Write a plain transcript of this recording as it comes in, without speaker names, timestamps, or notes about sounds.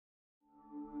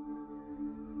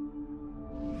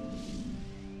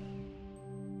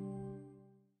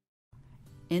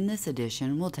In this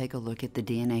edition, we'll take a look at the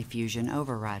DNA Fusion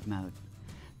Override mode.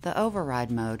 The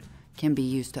Override mode can be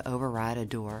used to override a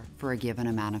door for a given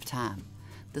amount of time.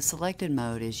 The selected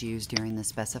mode is used during the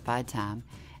specified time,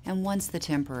 and once the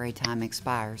temporary time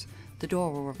expires, the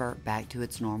door will revert back to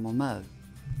its normal mode.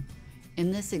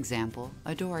 In this example,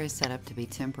 a door is set up to be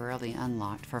temporarily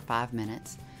unlocked for 5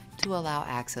 minutes to allow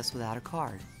access without a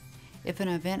card. If an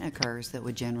event occurs that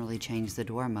would generally change the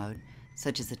door mode,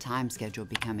 such as a time schedule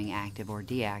becoming active or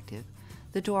deactive,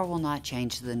 the door will not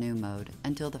change to the new mode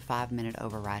until the 5-minute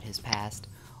override has passed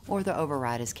or the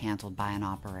override is canceled by an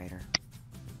operator.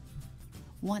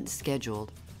 Once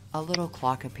scheduled, a little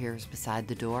clock appears beside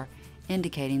the door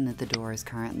indicating that the door is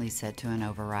currently set to an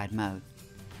override mode.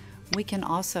 We can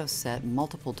also set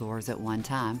multiple doors at one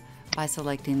time by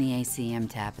selecting the ACM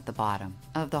tab at the bottom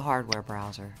of the hardware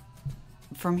browser.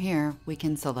 From here, we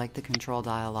can select the control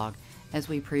dialog as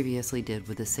we previously did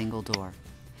with a single door.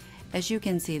 As you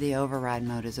can see, the override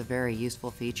mode is a very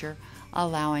useful feature,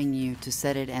 allowing you to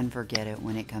set it and forget it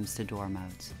when it comes to door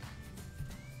modes.